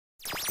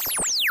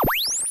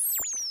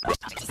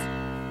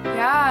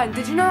Yeah,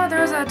 did you know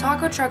there was a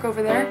taco truck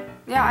over there?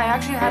 Yeah, I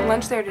actually had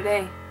lunch there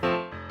today.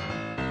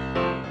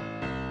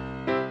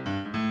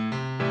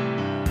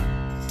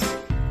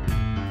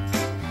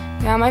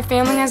 Yeah, my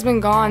family has been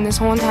gone this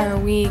whole entire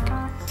week.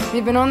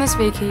 They've been on this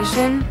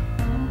vacation.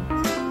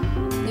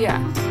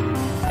 Yeah,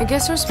 I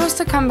guess we're supposed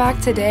to come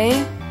back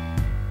today.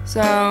 So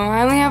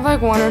I only have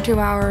like 1 or 2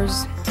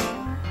 hours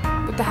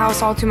with the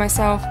house all to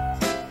myself.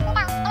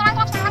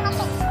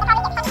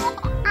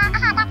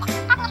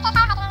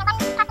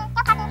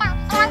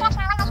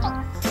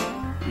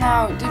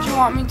 Now, did you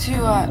want me to, if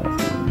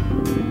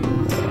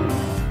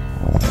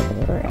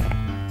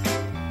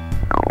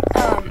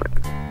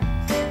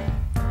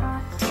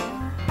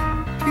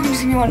you can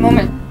just give me 1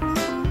 moment.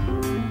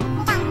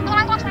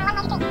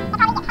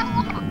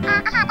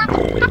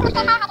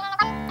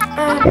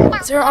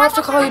 Sarah, I'll have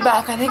to call you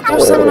back. I think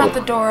there's someone at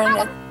the door and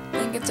I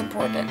think it's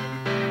important.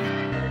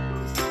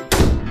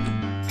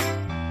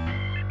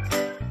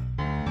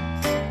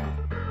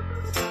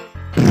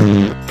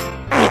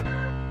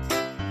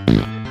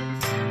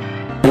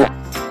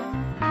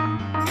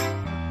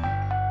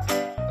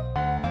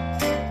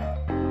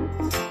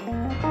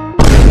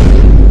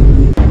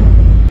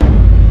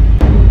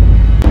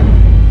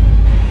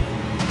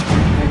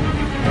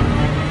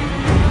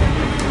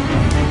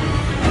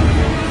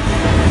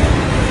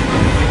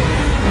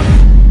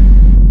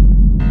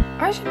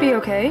 I should be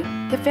okay.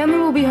 The family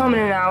will be home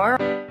in an hour.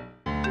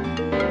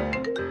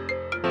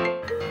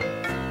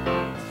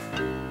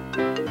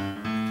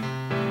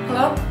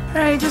 Hello?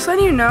 Hey, just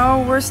letting you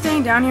know, we're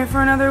staying down here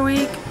for another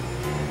week.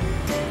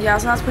 Yeah,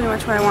 so that's pretty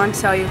much what I wanted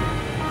to tell you.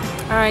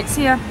 Alright,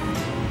 see ya.